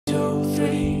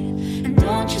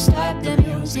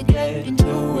music, get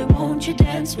into it. Won't you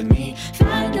dance with me?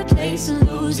 Find a place and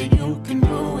lose it. You can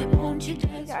do it. Won't you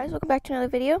dance? Hey guys, welcome back to another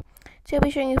video. Today I'll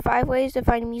be showing you 5 ways to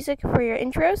find music for your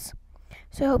intros.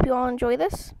 So I hope you all enjoy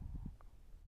this.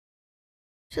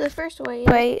 So the first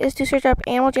way is to search up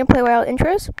Animal Jam Play Wild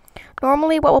intros.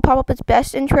 Normally what will pop up is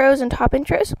best intros and top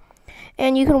intros.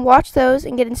 And you can watch those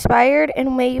and get inspired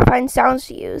and maybe find sounds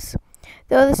to use.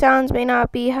 Though the sounds may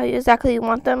not be how exactly you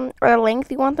want them or the length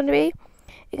you want them to be,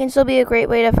 it can still be a great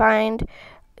way to find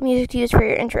music to use for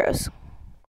your intros.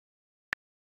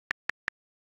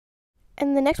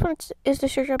 And the next one is to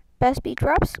search up best beat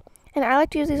drops. And I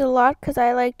like to use these a lot because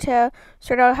I like to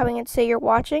start out having it say you're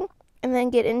watching and then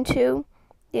get into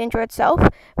the intro itself,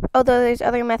 although there's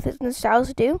other methods and styles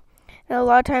to do. And a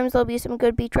lot of times there'll be some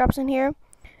good beat drops in here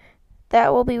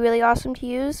that will be really awesome to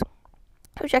use.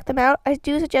 So check them out. I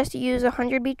do suggest you use a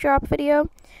 100 beat drop video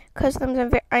because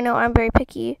sometimes I know I'm very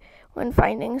picky when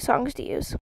finding songs to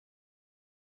use.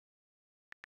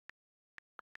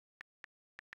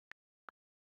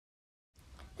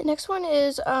 The next one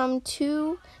is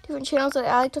 2 different channels that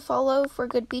I like to follow for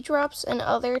good beat drops and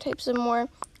other types of more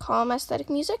calm aesthetic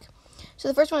music. So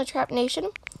the first one is Trap Nation,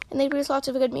 and they produce lots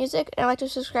of good music, and I like to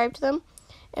subscribe to them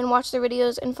and watch their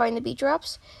videos and find the beat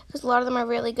drops because a lot of them are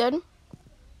really good.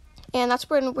 And that's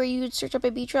where you'd search up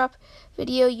a beat drop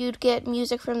video, you'd get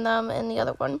music from them and the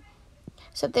other one,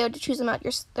 except they would choose them out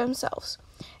themselves.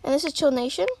 And this is Chill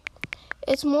Nation.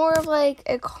 It's more of like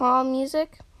a calm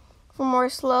music for more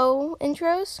slow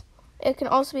intros. It can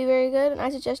also be very good, and I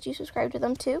suggest you subscribe to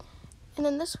them too. And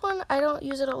then this one, I don't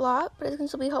use it a lot, but it can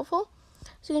still be helpful.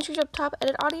 So you can search up top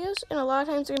edit audios, and a lot of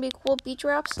times they're going to be cool beat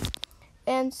drops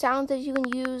and sounds that you can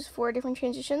use for different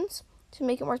transitions to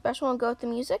make it more special and go with the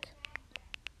music.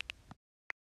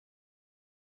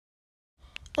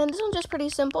 And this one's just pretty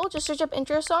simple. Just search up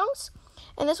intro songs,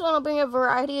 and this one will bring a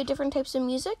variety of different types of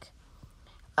music.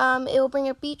 It will bring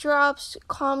up beat drops,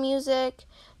 calm music,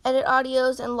 edit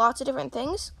audios, and lots of different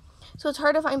things. So it's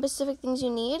hard to find specific things you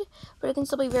need, but it can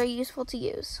still be very useful to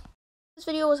use. This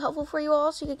video was helpful for you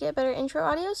all so you could get better intro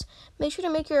audios. Make sure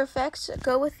to make your effects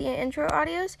go with the intro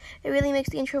audios. It really makes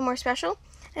the intro more special.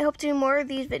 I hope to do more of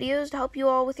these videos to help you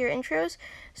all with your intros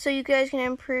so you guys can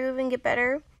improve and get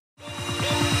better